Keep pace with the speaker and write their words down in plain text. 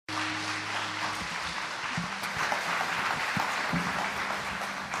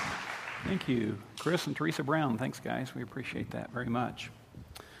Thank you, Chris and Teresa Brown. Thanks, guys. We appreciate that very much.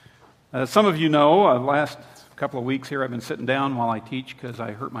 Some of you know, last couple of weeks here, I've been sitting down while I teach because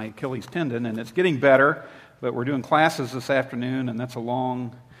I hurt my Achilles tendon, and it's getting better, but we're doing classes this afternoon, and that's a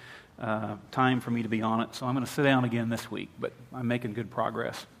long time for me to be on it, so I'm going to sit down again this week, but I'm making good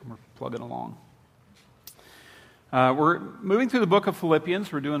progress. We're plugging along. We're moving through the book of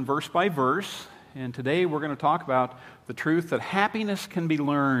Philippians. We're doing verse by verse, and today we're going to talk about the truth that happiness can be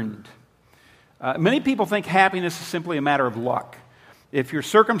learned. Many people think happiness is simply a matter of luck. If your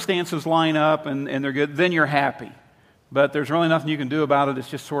circumstances line up and they're good, then you're happy. But there's really nothing you can do about it. It's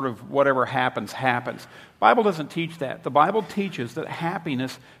just sort of whatever happens, happens. The Bible doesn't teach that. The Bible teaches that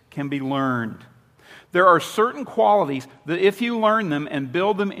happiness can be learned. There are certain qualities that if you learn them and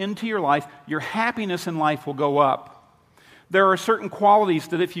build them into your life, your happiness in life will go up. There are certain qualities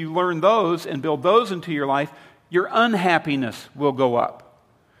that if you learn those and build those into your life, your unhappiness will go up.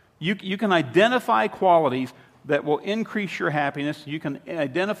 You can identify qualities that will increase your happiness. You can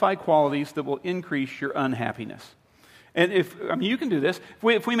identify qualities that will increase your unhappiness. And you can do this.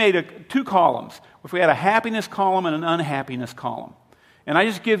 If we made two columns, if we had a happiness column and an unhappiness column, and I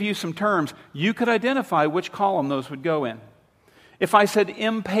just give you some terms, you could identify which column those would go in. If I said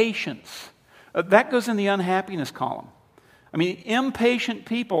impatience, that goes in the unhappiness column. I mean, impatient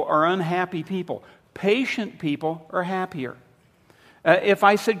people are unhappy people. Patient people are happier. If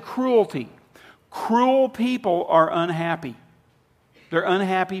I said cruelty, cruel people are unhappy. They're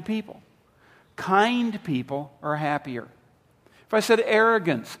unhappy people. Kind people are happier. If I said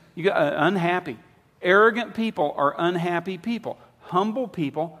arrogance, you got unhappy. Arrogant people are unhappy people. Humble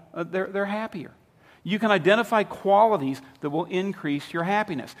people, they're happier. You can identify qualities that will increase your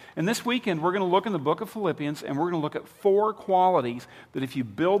happiness. And this weekend, we're going to look in the book of Philippians, and we're going to look at 4 qualities that if you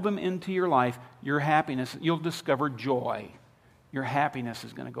build them into your life, your happiness, you'll discover joy. Your happiness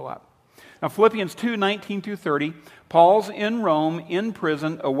is going to go up. Now, Philippians 2:19-30, Paul's in Rome, in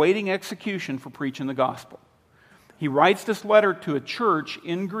prison, awaiting execution for preaching the gospel. He writes this letter to a church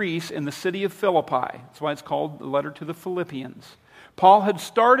in Greece in the city of Philippi. That's why it's called the letter to the Philippians. Paul had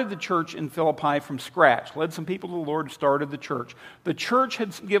started the church in Philippi from scratch, led some people to the Lord, started the church. The church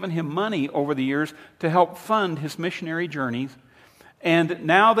had given him money over the years to help fund his missionary journeys, and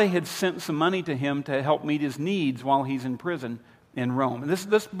now they had sent some money to him to help meet his needs while he's in prison in Rome. And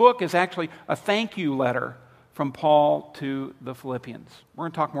this book is actually a thank you letter from Paul to the Philippians. We're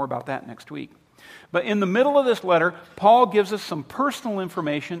going to talk more about that next week. But in the middle of this letter, Paul gives us some personal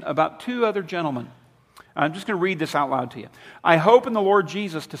information about 2 other gentlemen. I'm just going to read this out loud to you. I hope in the Lord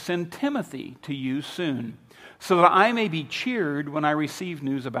Jesus to send Timothy to you soon, so that I may be cheered when I receive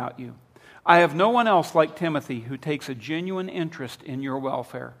news about you. I have no one else like Timothy who takes a genuine interest in your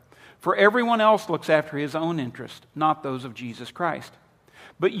welfare. For everyone else looks after his own interest, not those of Jesus Christ.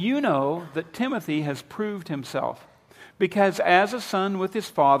 But you know that Timothy has proved himself, because as a son with his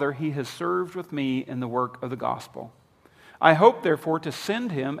father, he has served with me in the work of the gospel. I hope, therefore, to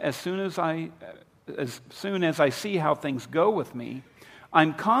send him as soon as I see how things go with me.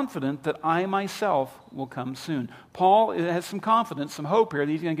 I'm confident that I myself will come soon. Paul has some confidence, some hope here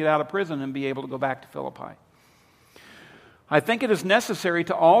that he's going to get out of prison and be able to go back to Philippi. I think it is necessary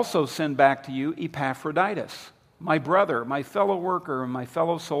to also send back to you Epaphroditus, my brother, my fellow worker, and my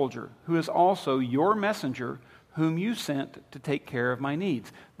fellow soldier, who is also your messenger, whom you sent to take care of my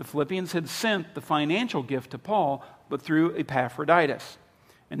needs. The Philippians had sent the financial gift to Paul, but through Epaphroditus.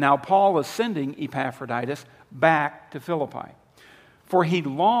 And now Paul is sending Epaphroditus back to Philippi. For he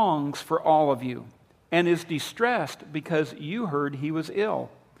longs for all of you, and is distressed because you heard he was ill.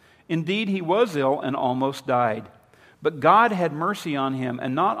 Indeed, he was ill and almost died. But God had mercy on him,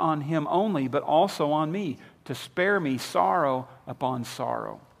 and not on him only, but also on me, to spare me sorrow upon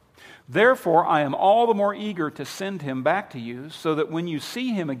sorrow. Therefore, I am all the more eager to send him back to you, so that when you see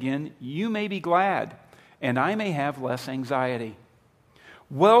him again, you may be glad, and I may have less anxiety.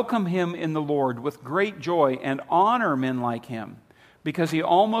 Welcome him in the Lord with great joy, and honor men like him, because he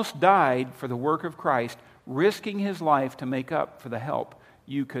almost died for the work of Christ, risking his life to make up for the help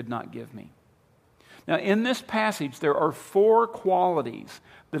you could not give me. Now, in this passage, there are 4 qualities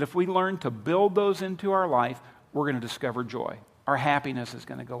that if we learn to build those into our life, we're going to discover joy. Our happiness is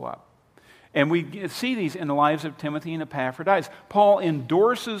going to go up. And we see these in the lives of Timothy and Epaphroditus. Paul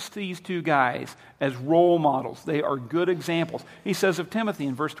endorses these 2 guys as role models. They are good examples. He says of Timothy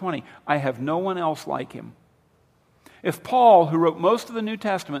in verse 20, I have no one else like him. If Paul, who wrote most of the New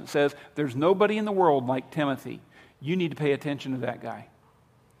Testament, says there's nobody in the world like Timothy, you need to pay attention to that guy.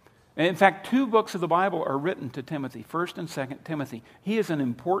 And in fact, 2 books of the Bible are written to Timothy, 1st and 2nd Timothy. He is an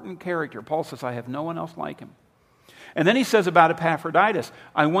important character. Paul says, I have no one else like him. And then he says about Epaphroditus,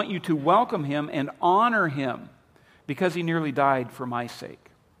 I want you to welcome him and honor him because he nearly died for my sake.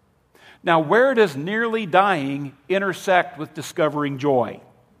 Now, where does nearly dying intersect with discovering joy?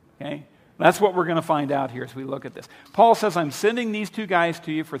 Okay? That's what we're going to find out here as we look at this. Paul says, I'm sending these two guys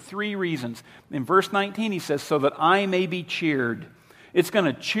to you for 3 reasons. In verse 19, he says, so that I may be cheered. It's going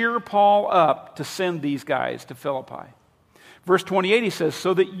to cheer Paul up to send these guys to Philippi. Verse 28, he says,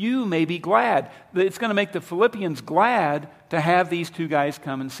 so that you may be glad. It's going to make the Philippians glad to have these two guys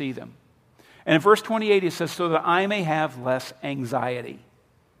come and see them. And in verse 28, he says, so that I may have less anxiety.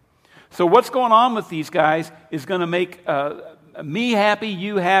 So what's going on with these guys is going to make me happy,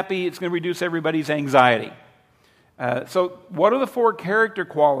 you happy. It's going to reduce everybody's anxiety. So what are the 4 character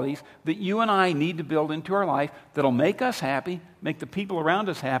qualities that you and I need to build into our life that'll make us happy, make the people around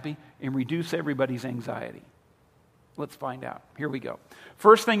us happy, and reduce everybody's anxiety? Let's find out. Here we go.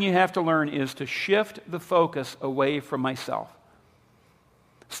 First thing you have to learn is to shift the focus away from myself.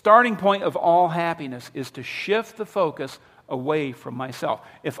 Starting point of all happiness is to shift the focus away from myself.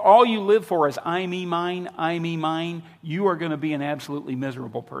 If all you live for is I, me, mine, you are going to be an absolutely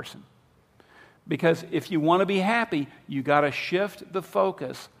miserable person. Because if you want to be happy, you got to shift the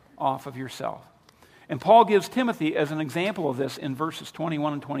focus off of yourself. And Paul gives Timothy as an example of this in verses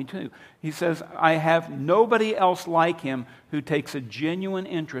 21 and 22. He says, I have nobody else like him who takes a genuine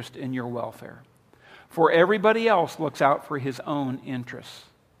interest in your welfare. For everybody else looks out for his own interests.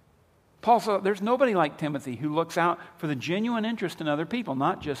 Paul said, there's nobody like Timothy who looks out for the genuine interest in other people,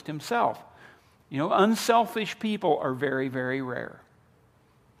 not just himself. You know, unselfish people are very, very rare.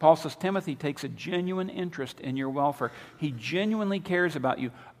 Paul says Timothy takes a genuine interest in your welfare. He genuinely cares about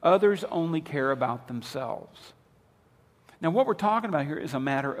you. Others only care about themselves. Now, what we're talking about here is a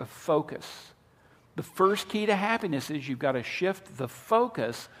matter of focus. The first key to happiness is you've got to shift the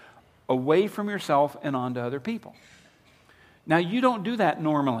focus away from yourself and onto other people. Now, you don't do that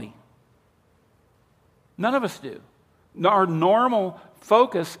normally. None of us do. Our normal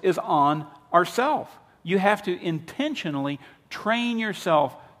focus is on ourselves. You have to intentionally train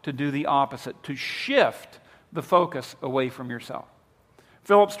yourself to do the opposite, to shift the focus away from yourself.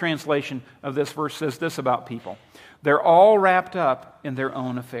 Phillips' translation of this verse says this about people. They're all wrapped up in their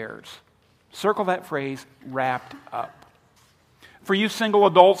own affairs. Circle that phrase, wrapped up. For you single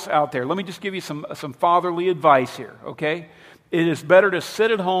adults out there, let me just give you some fatherly advice here, okay? It is better to sit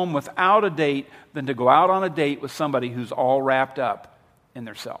at home without a date than to go out on a date with somebody who's all wrapped up in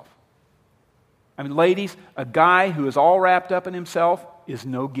theirself. I mean, ladies, a guy who is all wrapped up in himself is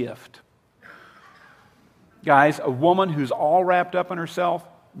no gift. Guys, a woman who's all wrapped up in herself,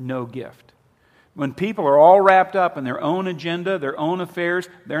 no gift. When people are all wrapped up in their own agenda, their own affairs,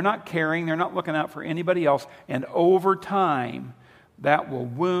 they're not caring, they're not looking out for anybody else, and over time, that will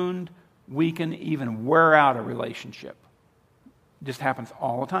wound, weaken, even wear out a relationship. It just happens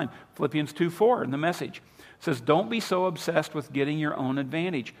all the time. Philippians 2:4 in the Message says, don't be so obsessed with getting your own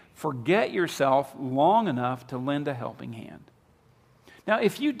advantage. Forget yourself long enough to lend a helping hand. Now,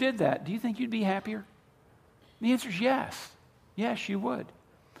 if you did that, do you think you'd be happier? The answer is yes. Yes, you would.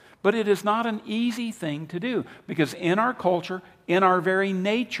 But it is not an easy thing to do because in our culture, in our very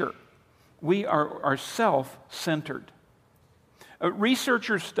nature, we are self-centered.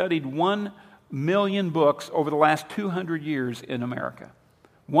 Researchers studied 1 million books over the last 200 years in America.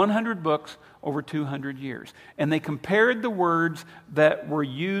 100 books over 200 years. And they compared the words that were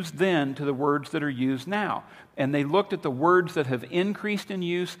used then to the words that are used now. And they looked at the words that have increased in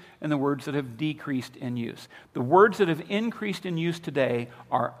use and the words that have decreased in use. The words that have increased in use today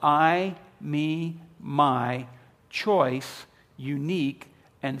are I, me, my, choice, unique,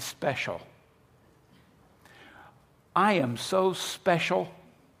 and special. I am so special.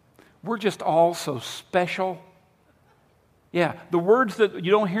 We're just all so special. Yeah, the words that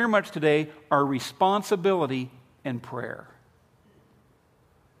you don't hear much today are responsibility and prayer.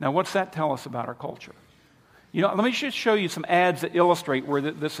 Now, what's that tell us about our culture? You know, let me just show you some ads that illustrate where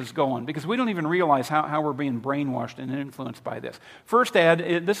this is going, because we don't even realize how we're being brainwashed and influenced by this. First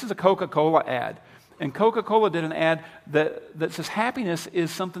ad, this is a Coca-Cola ad. And Coca-Cola did an ad that says happiness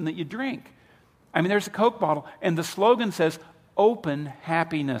is something that you drink. I mean, there's a Coke bottle, and the slogan says, open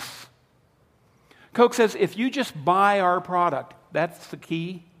happiness. Coke says, if you just buy our product, that's the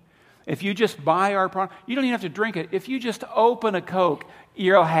key. If you just buy our product, you don't even have to drink it. If you just open a Coke,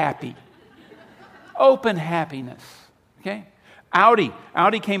 you're happy. Open happiness. Okay? Audi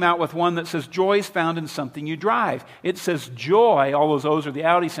came out with one that says, joy is found in something you drive. It says joy, all those O's are the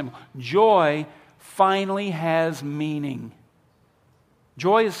Audi symbol. Joy finally has meaning.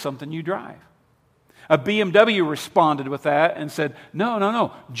 Joy is something you drive. A BMW responded with that and said,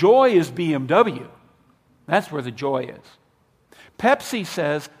 no, joy is BMW. That's where the joy is. Pepsi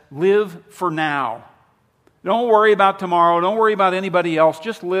says, live for now. Don't worry about tomorrow. Don't worry about anybody else.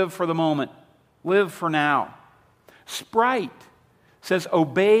 Just live for the moment. Live for now. Sprite says,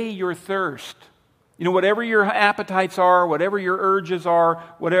 obey your thirst. Whatever your appetites are, whatever your urges are,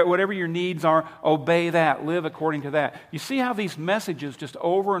 whatever your needs are, obey that. Live according to that. You see how these messages just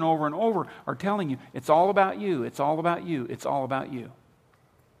over and over and over are telling you, it's all about you, it's all about you, it's all about you.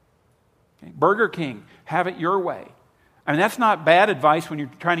 Okay? Burger King, have it your way. I mean, that's not bad advice when you're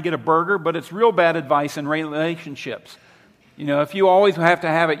trying to get a burger, but it's real bad advice in relationships. If you always have to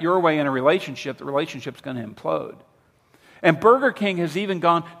have it your way in a relationship, the relationship's going to implode. And Burger King has even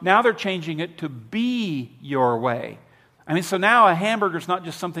gone, now they're changing it to be your way. I mean, so now a hamburger is not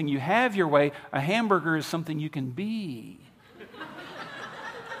just something you have your way, a hamburger is something you can be.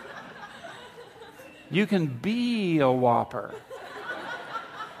 You can be a Whopper.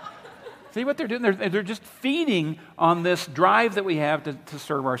 See what they're doing? They're just feeding on this drive that we have to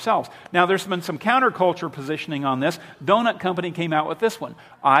serve ourselves. Now, there's been some counterculture positioning on this. Donut Company came out with this one.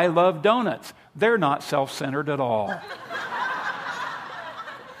 I love donuts. They're not self-centered at all.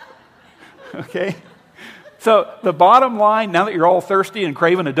 Okay? So the bottom line, now that you're all thirsty and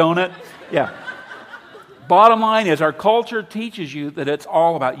craving a donut, bottom line is our culture teaches you that it's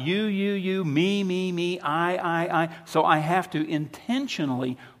all about you, me, I. So I have to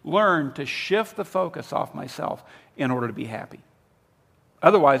intentionally learn to shift the focus off myself in order to be happy.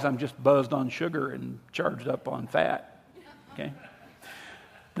 Otherwise, I'm just buzzed on sugar and charged up on fat. Okay?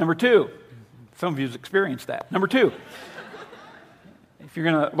 Number two, some of you have experienced that. Number two, if you're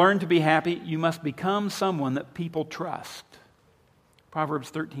going to learn to be happy, you must become someone that people trust. Proverbs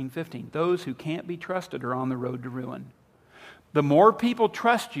 13:15. Those who can't be trusted are on the road to ruin. The more people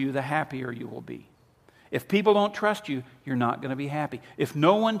trust you, the happier you will be. If people don't trust you, you're not going to be happy. If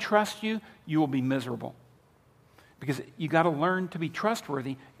no one trusts you, you will be miserable. Because you got to learn to be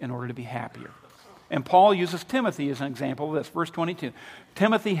trustworthy in order to be happier. And Paul uses Timothy as an example of this. Verse 22.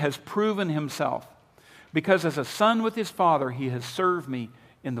 Timothy has proven himself, because as a son with his father, he has served me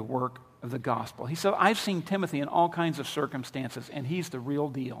in the work of the gospel. He said, I've seen Timothy in all kinds of circumstances, and he's the real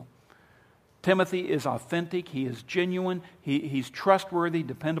deal. Timothy is authentic. He is genuine. He's trustworthy,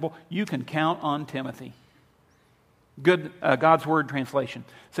 dependable. You can count on Timothy. God's Word translation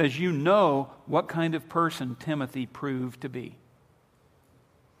says, you know what kind of person Timothy proved to be.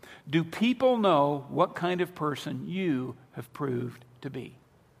 Do people know what kind of person you have proved to be?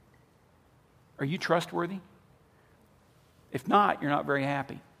 Are you trustworthy? If not, you're not very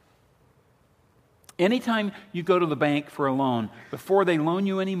happy. Anytime you go to the bank for a loan, before they loan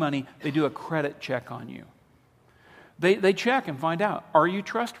you any money, they do a credit check on you. They check and find out, are you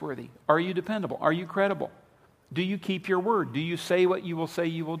trustworthy? Are you dependable? Are you credible? Do you keep your word? Do you say what you will say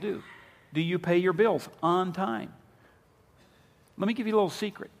you will do? Do you pay your bills on time? Let me give you a little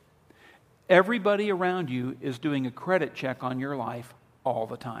secret. Everybody around you is doing a credit check on your life all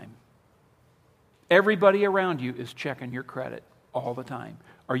the time. Everybody around you is checking your credit all the time.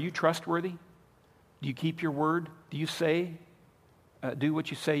 Are you trustworthy? Do you keep your word? Do you do what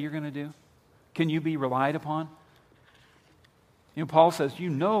you say you're going to do? Can you be relied upon? Paul says, you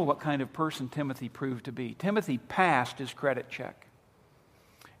know what kind of person Timothy proved to be. Timothy passed his credit check.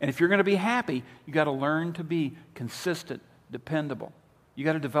 And if you're going to be happy, you got to learn to be consistent, dependable. You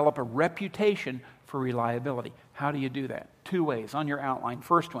got to develop a reputation for reliability. How do you do that? 2 ways on your outline.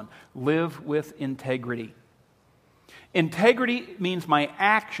 First one, live with integrity. Integrity means my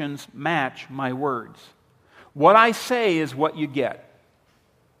actions match my words. What I say is what you get.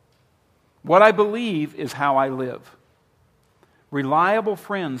 What I believe is how I live. Reliable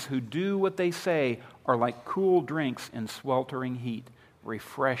friends who do what they say are like cool drinks in sweltering heat,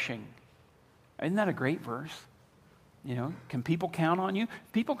 refreshing. Isn't that a great verse? Can people count on you?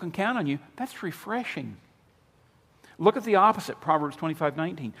 If people can count on you, that's refreshing. Look at the opposite, Proverbs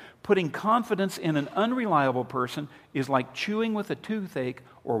 25:19. Putting confidence in an unreliable person is like chewing with a toothache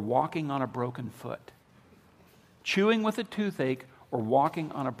or walking on a broken foot. Chewing with a toothache or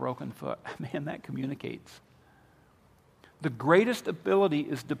walking on a broken foot. Man, that communicates. The greatest ability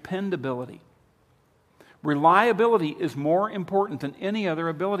is dependability. Reliability is more important than any other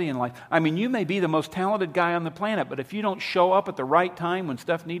ability in life. I mean, you may be the most talented guy on the planet, but if you don't show up at the right time when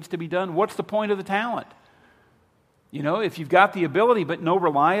stuff needs to be done, what's the point of the talent? If you've got the ability but no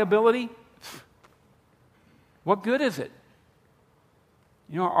reliability, what good is it?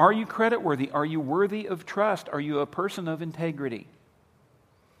 Are you creditworthy? Are you worthy of trust? Are you a person of integrity?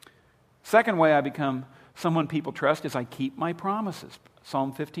 Second way I become someone people trust is I keep my promises.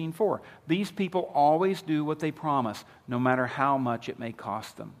 Psalm 15:4. These people always do what they promise, no matter how much it may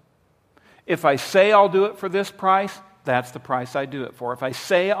cost them. If I say I'll do it for this price, that's the price I do it for. If I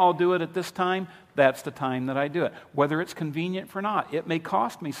say I'll do it at this time, that's the time that I do it. Whether it's convenient or not, it may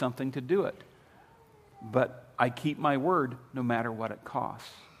cost me something to do it. But I keep my word no matter what it costs.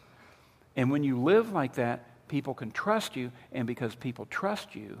 And when you live like that, people can trust you, and because people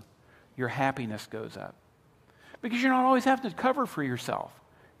trust you, your happiness goes up. Because you're not always having to cover for yourself.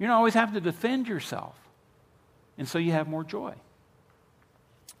 You're not always having to defend yourself. And so you have more joy.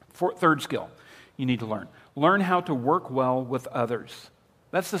 Third skill you need to learn. Learn how to work well with others.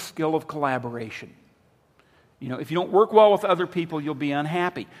 That's the skill of collaboration. You know, if you don't work well with other people, you'll be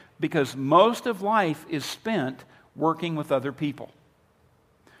unhappy. Because most of life is spent working with other people.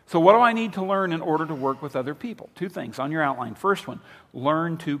 So what do I need to learn in order to work with other people? Two things on your outline. First one,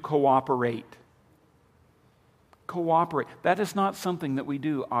 learn to cooperate. Cooperate. That is not something that we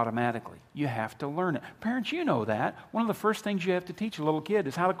do automatically. You have to learn it. Parents, you know that. One of the first things you have to teach a little kid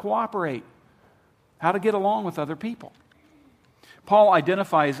is how to cooperate, how to get along with other people. Paul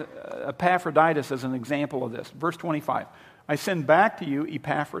identifies Epaphroditus as an example of this. Verse 25, I send back to you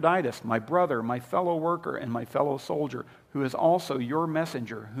Epaphroditus, my brother, my fellow worker, and my fellow soldier, who is also your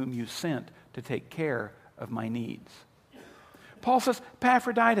messenger, whom you sent to take care of my needs. Paul says,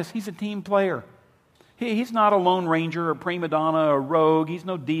 Epaphroditus, he's a team player. He's not a lone ranger, a prima donna, a rogue. He's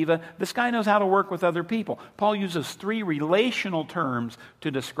no diva. This guy knows how to work with other people. Paul uses 3 relational terms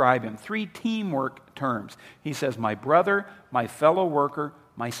to describe him, 3 teamwork terms. He says, my brother, my fellow worker,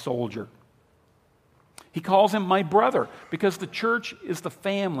 my soldier. He calls him my brother because the church is the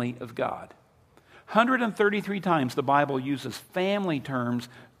family of God. 133 times the Bible uses family terms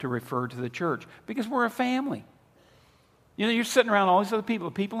to refer to the church because we're a family. You know, you're sitting around all these other people,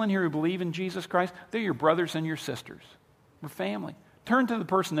 the people in here who believe in Jesus Christ, they're your brothers and your sisters. We're family. Turn to the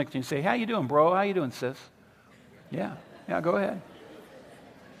person next to you and say, how you doing, bro? How you doing, sis? Yeah, go ahead.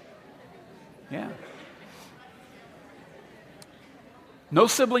 Yeah. No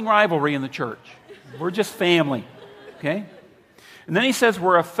sibling rivalry in the church. We're just family, okay? And then he says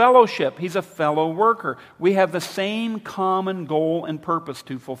we're a fellowship. He's a fellow worker. We have the same common goal and purpose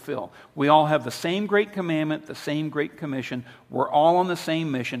to fulfill. We all have the same great commandment, the same great commission. We're all on the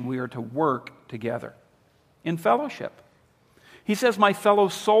same mission. We are to work together in fellowship. He says, my fellow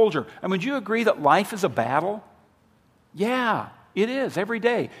soldier. And would you agree that life is a battle? Yeah, it is every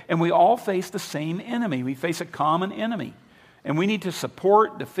day. And we all face the same enemy. We face a common enemy. And we need to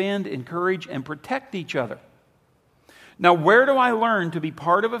support, defend, encourage, and protect each other. Now, where do I learn to be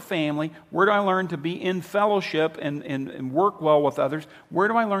part of a family? Where do I learn to be in fellowship and work well with others? Where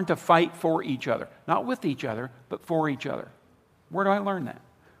do I learn to fight for each other? Not with each other, but for each other. Where do I learn that?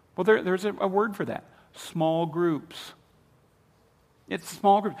 Well, there's a word for that. Small groups. It's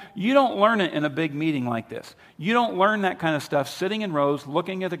small groups. You don't learn it in a big meeting like this. You don't learn that kind of stuff sitting in rows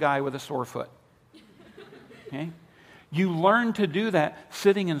looking at a guy with a sore foot. Okay? You learn to do that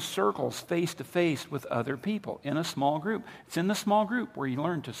sitting in circles face to face with other people in a small group. It's in the small group where you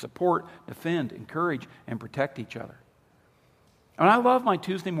learn to support, defend, encourage, and protect each other. And I love my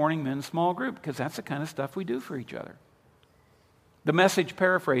Tuesday morning men's small group because that's the kind of stuff we do for each other. The Message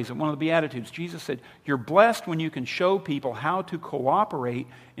paraphrase of one of the Beatitudes, Jesus said, you're blessed when you can show people how to cooperate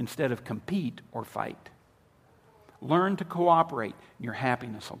instead of compete or fight. Learn to cooperate and your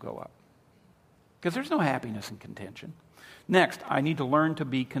happiness will go up. Because there's no happiness in contention. Next, I need to learn to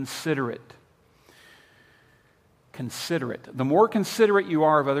be considerate. Considerate. The more considerate you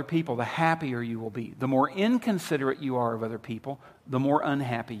are of other people, the happier you will be. The more inconsiderate you are of other people, the more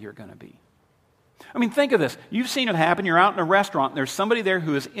unhappy you're going to be. I mean, think of this. You've seen it happen. You're out in a restaurant, and there's somebody there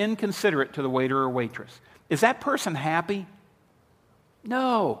who is inconsiderate to the waiter or waitress. Is that person happy?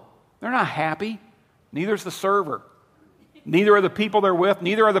 No, they're not happy. Neither is the server. Neither are the people they're with.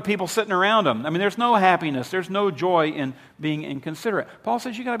 Neither are the people sitting around them. I mean, there's no happiness. There's no joy in being inconsiderate. Paul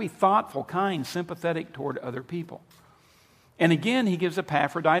says you've got to be thoughtful, kind, sympathetic toward other people. And again, he gives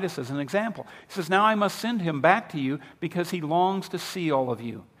Epaphroditus as an example. He says, now I must send him back to you because he longs to see all of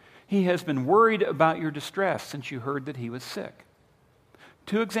you. He has been worried about your distress since you heard that he was sick.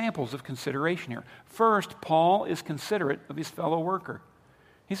 2 examples of consideration here. First, Paul is considerate of his fellow worker.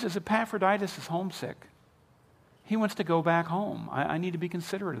 He says, Epaphroditus is homesick. He wants to go back home. I need to be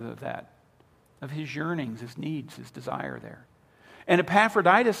considerate of that, of his yearnings, his needs, his desire there. And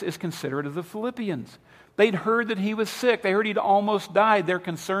Epaphroditus is considerate of the Philippians. They'd heard that he was sick. They heard he'd almost died. They're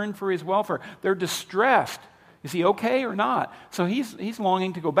concerned for his welfare. They're distressed. Is he okay or not? So he's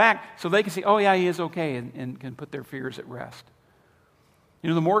longing to go back so they can say, oh yeah, he is okay, and can put their fears at rest. You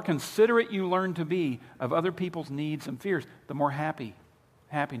know, the more considerate you learn to be of other people's needs and fears, the more happiness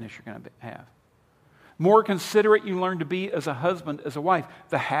you're going to have. more considerate you learn to be as a husband, as a wife,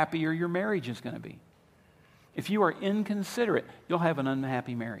 the happier your marriage is going to be. If you are inconsiderate, you'll have an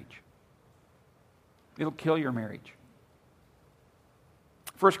unhappy marriage. It'll kill your marriage.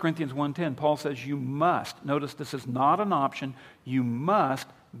 1 Corinthians 1:10, Paul says you must, notice this is not an option, you must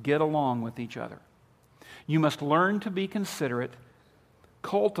get along with each other. You must learn to be considerate,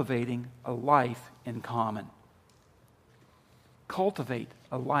 cultivating a life in common. Cultivate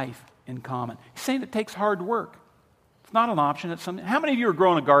a life in common. He's saying it takes hard work. It's not an option. It's something. How many of you are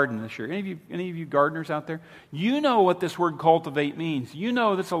growing a garden this year? Any of you gardeners out there? You know what this word cultivate means. You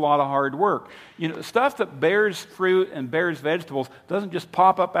know that's a lot of hard work. You know, stuff that bears fruit and bears vegetables doesn't just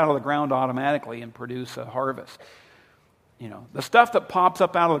pop up out of the ground automatically and produce a harvest. You know, the stuff that pops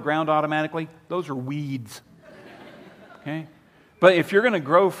up out of the ground automatically, those are weeds. Okay? But if you're going to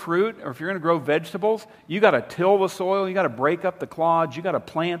grow fruit or if you're going to grow vegetables, you got to till the soil, you got to break up the clods, you got to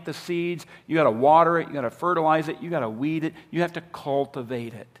plant the seeds, you got to water it, you got to fertilize it, you got to weed it, you have to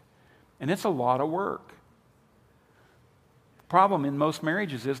cultivate it. And it's a lot of work. The problem in most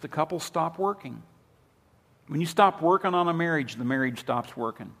marriages is the couple stop working. When you stop working on a marriage, the marriage stops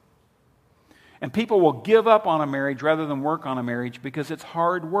working. And people will give up on a marriage rather than work on a marriage because it's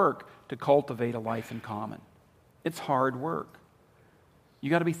hard work to cultivate a life in common. It's hard work. You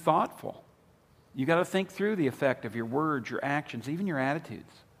got to be thoughtful. You got to think through the effect of your words, your actions, even your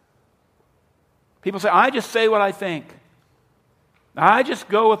attitudes. People say, I just say what I think. I just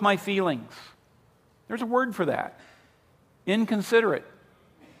go with my feelings. There's a word for that. Inconsiderate.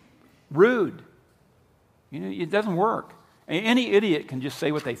 Rude. You know, it doesn't work. Any idiot can just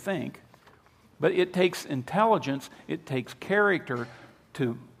say what they think. But it takes intelligence, it takes character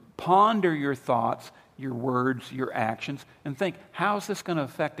to ponder your thoughts, your words, your actions, and think, how is this going to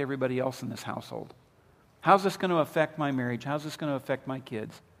affect everybody else in this household? How's this going to affect my marriage? How's this going to affect my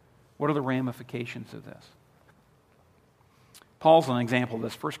kids? What are the ramifications of this? Paul's an example of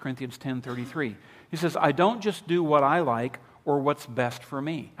this, 1 Corinthians 10:33. He says, I don't just do what I like or what's best for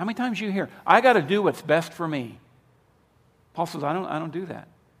me. How many times you hear, I got to do what's best for me? Paul says, I don't do that.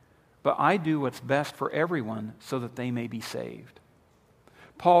 But I do what's best for everyone so that they may be saved.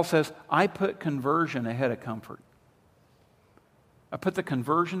 Paul says, I put conversion ahead of comfort. I put the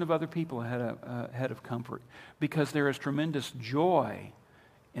conversion of other people ahead of comfort because there is tremendous joy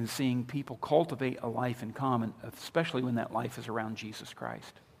in seeing people cultivate a life in common, especially when that life is around Jesus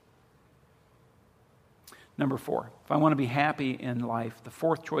Christ. Number 4, if I want to be happy in life, the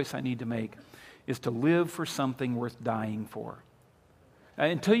fourth choice I need to make is to live for something worth dying for.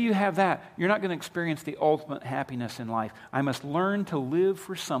 Until you have that, you're not going to experience the ultimate happiness in life. I must learn to live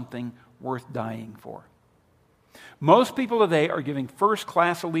for something worth dying for. Most people today are giving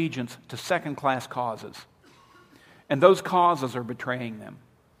first-class allegiance to second-class causes. And those causes are betraying them.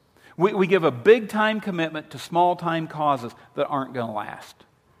 We give a big-time commitment to small-time causes that aren't going to last.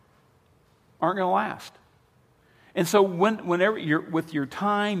 Aren't going to last. And so whenever you're with your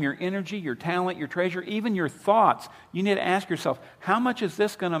time, your energy, your talent, your treasure, even your thoughts, you need to ask yourself, how much is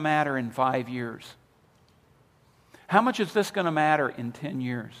this going to matter in 5 years? How much is this going to matter in 10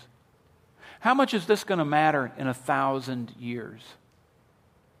 years? How much is this going to matter in 1,000 years?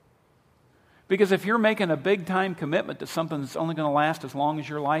 Because if you're making a big time commitment to something that's only going to last as long as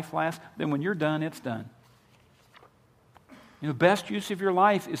your life lasts, then when you're done, it's done. You know, the best use of your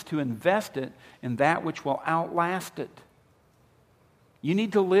life is to invest it in that which will outlast it. You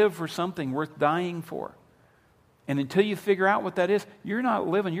need to live for something worth dying for. And until you figure out what that is, you're not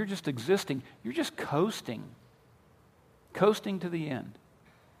living, you're just existing. You're just coasting. Coasting to the end.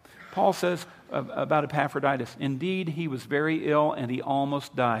 Paul says about Epaphroditus, indeed, he was very ill and he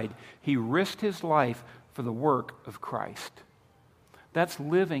almost died. He risked his life for the work of Christ. That's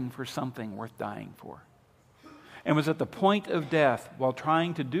living for something worth dying for. And was at the point of death while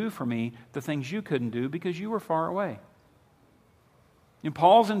trying to do for me the things you couldn't do because you were far away. And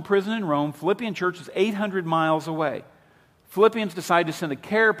Paul's in prison in Rome. Philippian church is 800 miles away. Philippians decide to send a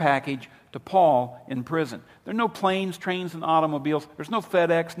care package to Paul in prison. There are no planes, trains, and automobiles. There's no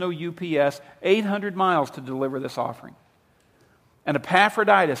FedEx, no UPS. 800 miles to deliver this offering. And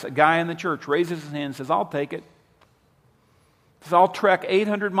Epaphroditus, a guy in the church, raises his hand and says, I'll take it. Says, I'll trek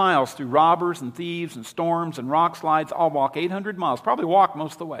 800 miles through robbers and thieves and storms and rock slides. I'll walk 800 miles, probably walk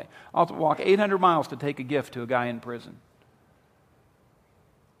most of the way. I'll walk 800 miles to take a gift to a guy in prison.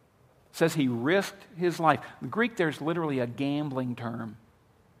 It says he risked his life. The Greek there is literally a gambling term.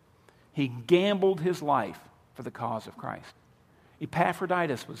 He gambled his life for the cause of Christ.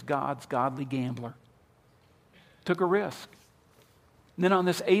 Epaphroditus was God's godly gambler. Took a risk. And then on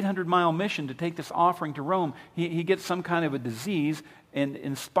this 800-mile mission to take this offering to Rome, he gets some kind of a disease, and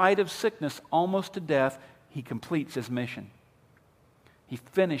in spite of sickness, almost to death, he completes his mission. He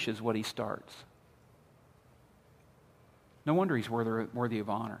finishes what he starts. No wonder he's worthy of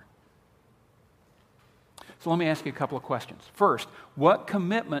honor. So let me ask you a couple of questions. First, what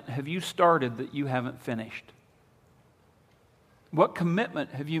commitment have you started that you haven't finished? What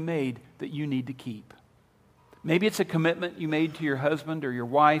commitment have you made that you need to keep? Maybe it's a commitment you made to your husband or your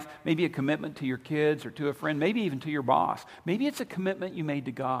wife, maybe a commitment to your kids or to a friend, maybe even to your boss. Maybe it's a commitment you made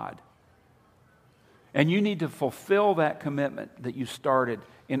to God. And you need to fulfill that commitment that you started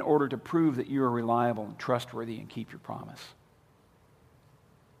in order to prove that you are reliable and trustworthy and keep your promise.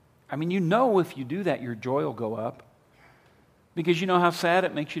 I mean, you know if you do that, your joy will go up because you know how sad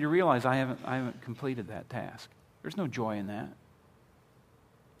it makes you to realize I haven't completed that task. There's no joy in that.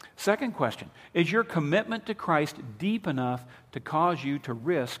 Second question, is your commitment to Christ deep enough to cause you to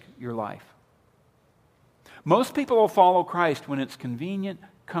risk your life? Most people will follow Christ when it's convenient,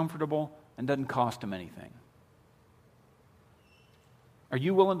 comfortable, and doesn't cost them anything. Are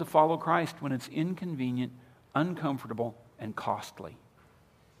you willing to follow Christ when it's inconvenient, uncomfortable, and costly?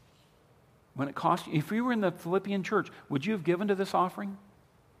 When it costs you, if you were in the Philippian church, would you have given to this offering?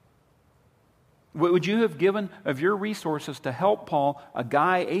 Would you have given of your resources to help Paul, a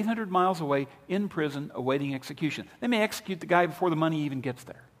guy 800 miles away in prison awaiting execution? They may execute the guy before the money even gets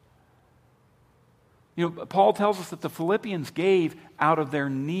there. You know, Paul tells us that the Philippians gave out of their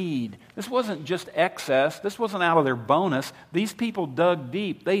need. This wasn't just excess. This wasn't out of their bonus. These people dug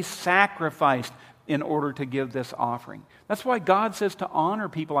deep. They sacrificed in order to give this offering. That's why God says to honor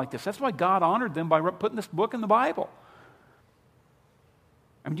people like this. That's why God honored them by putting this book in the Bible.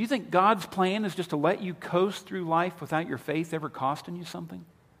 I mean, do you think God's plan is just to let you coast through life without your faith ever costing you something?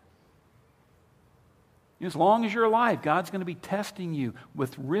 As long as you're alive, God's going to be testing you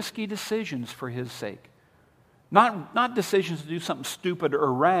with risky decisions for His sake. Not decisions to do something stupid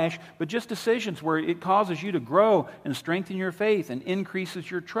or rash, but just decisions where it causes you to grow and strengthen your faith and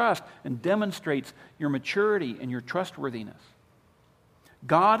increases your trust and demonstrates your maturity and your trustworthiness.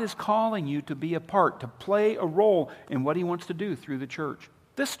 God is calling you to be a part, to play a role in what He wants to do through the church.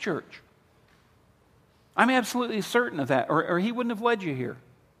 This church. I'm absolutely certain of that, or He wouldn't have led you here.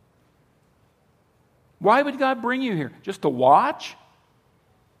 Why would God bring you here? Just to watch?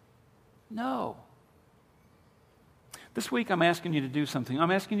 No. This week I'm asking you to do something.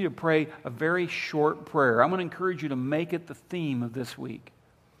 I'm asking you to pray a very short prayer. I'm going to encourage you to make it the theme of this week.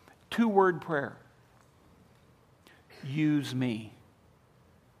 2-word prayer. Use me.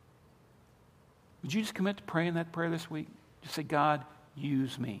 Would you just commit to praying that prayer this week? Just say, God,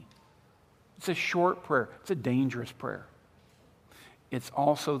 use me. It's a short prayer. It's a dangerous prayer. It's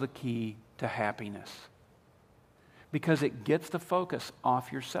also the key to happiness because it gets the focus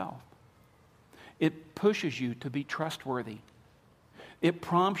off yourself. It pushes you to be trustworthy. It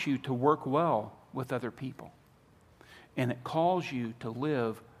prompts you to work well with other people. And it calls you to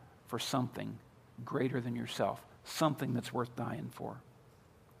live for something greater than yourself, something that's worth dying for.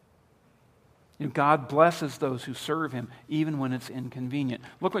 You know, God blesses those who serve Him even when it's inconvenient.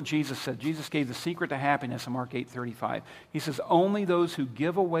 Look what Jesus said. Jesus gave the secret to happiness in Mark 8:35. He says, only those who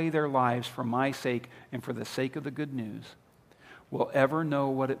give away their lives for my sake and for the sake of the good news will ever know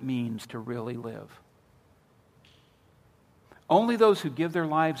what it means to really live. Only those who give their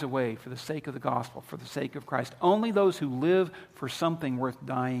lives away for the sake of the gospel, for the sake of Christ, only those who live for something worth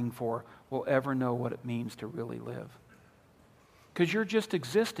dying for will ever know what it means to really live. Because you're just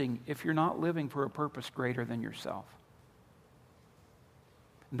existing if you're not living for a purpose greater than yourself.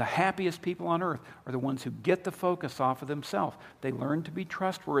 And the happiest people on earth are the ones who get the focus off of themselves. They learn to be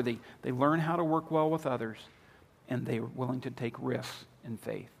trustworthy. They learn how to work well with others. And they're willing to take risks in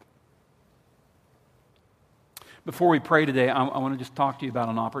faith. Before we pray today, I want to just talk to you about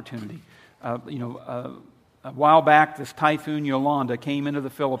an opportunity. A while back, this typhoon Yolanda came into the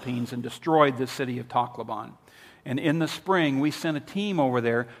Philippines and destroyed the city of Tacloban. And in the spring, we sent a team over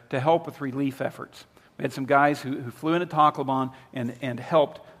there to help with relief efforts. We had some guys who flew into Tacloban and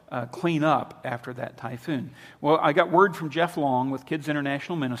helped clean up after that typhoon. Well, I got word from Jeff Long with Kids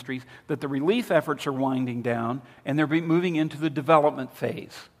International Ministries that the relief efforts are winding down and they're moving into the development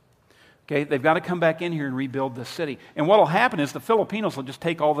phase. Okay, they've got to come back in here and rebuild the city. And what will happen is the Filipinos will just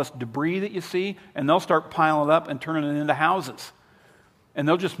take all this debris that you see and they'll start piling it up and turning it into houses. And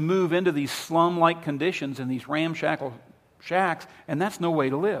they'll just move into these slum-like conditions in these ramshackle shacks, and that's no way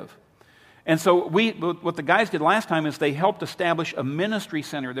to live. And so what the guys did last time is they helped establish a ministry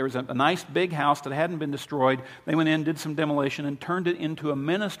center. There was a nice big house that hadn't been destroyed. They went in, did some demolition, and turned it into a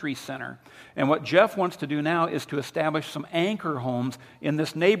ministry center. And what Jeff wants to do now is to establish some anchor homes in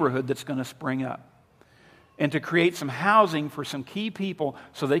this neighborhood that's going to spring up, and to create some housing for some key people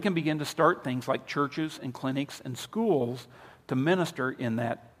so they can begin to start things like churches and clinics and schools to minister in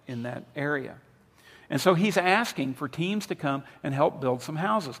that area. And so he's asking for teams to come and help build some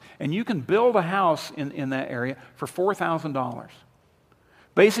houses. And you can build a house in that area for $4,000.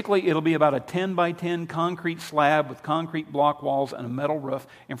 Basically, it'll be about a 10 by 10 concrete slab with concrete block walls and a metal roof.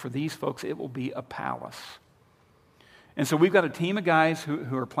 And for these folks, it will be a palace. And so we've got a team of guys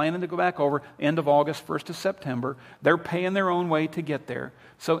who are planning to go back over end of August, 1st of September. They're paying their own way to get there.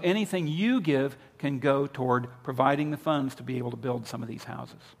 So anything you give can go toward providing the funds to be able to build some of these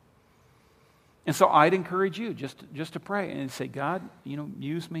houses. And so I'd encourage you just to pray and say, God,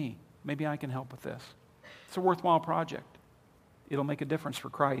 use me. Maybe I can help with this. It's a worthwhile project. It'll make a difference for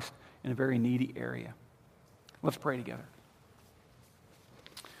Christ in a very needy area. Let's pray together.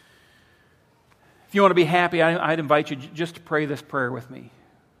 If you want to be happy, I'd invite you just to pray this prayer with me.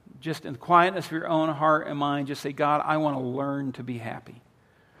 Just in the quietness of your own heart and mind, just say, God, I want to learn to be happy.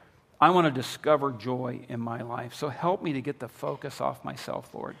 I want to discover joy in my life. So help me to get the focus off myself,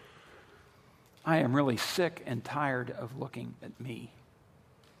 Lord. I am really sick and tired of looking at me.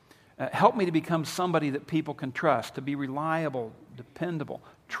 Help me to become somebody that people can trust, to be reliable, dependable,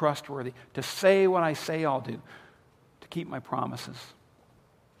 trustworthy, to say what I say I'll do, to keep my promises.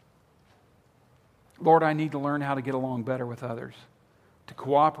 Lord, I need to learn how to get along better with others, to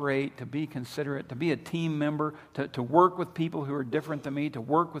cooperate, to be considerate, to be a team member, to work with people who are different than me, to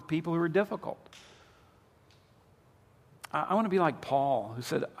work with people who are difficult. I want to be like Paul, who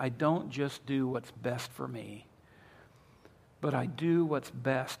said, I don't just do what's best for me, but I do what's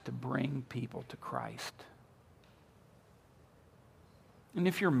best to bring people to Christ. And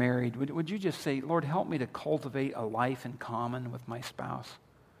if you're married, would you just say, Lord, help me to cultivate a life in common with my spouse,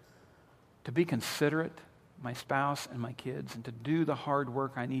 to be considerate, my spouse and my kids, and to do the hard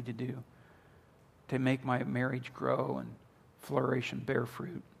work I need to do to make my marriage grow and flourish and bear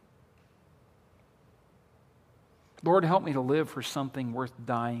fruit. Lord, help me to live for something worth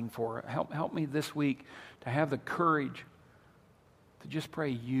dying for. Help me this week to have the courage to just pray,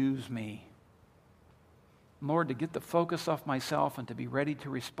 use me. Lord, to get the focus off myself and to be ready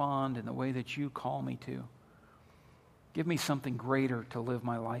to respond in the way that you call me to. Give me something greater to live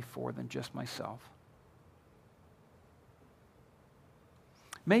my life for than just myself.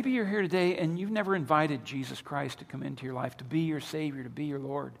 Maybe you're here today and you've never invited Jesus Christ to come into your life, to be your Savior, to be your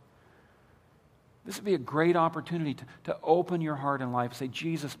Lord. This would be a great opportunity to open your heart and life. Say,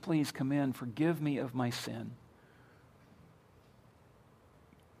 Jesus, please come in. Forgive me of my sin.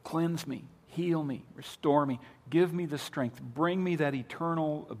 Cleanse me. Heal me. Restore me. Give me the strength. Bring me that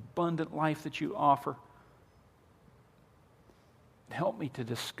eternal, abundant life that you offer. Help me to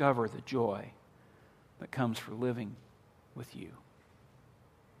discover the joy that comes from living with you.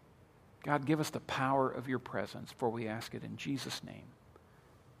 God, give us the power of your presence, for we ask it in Jesus' name.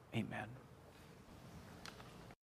 Amen.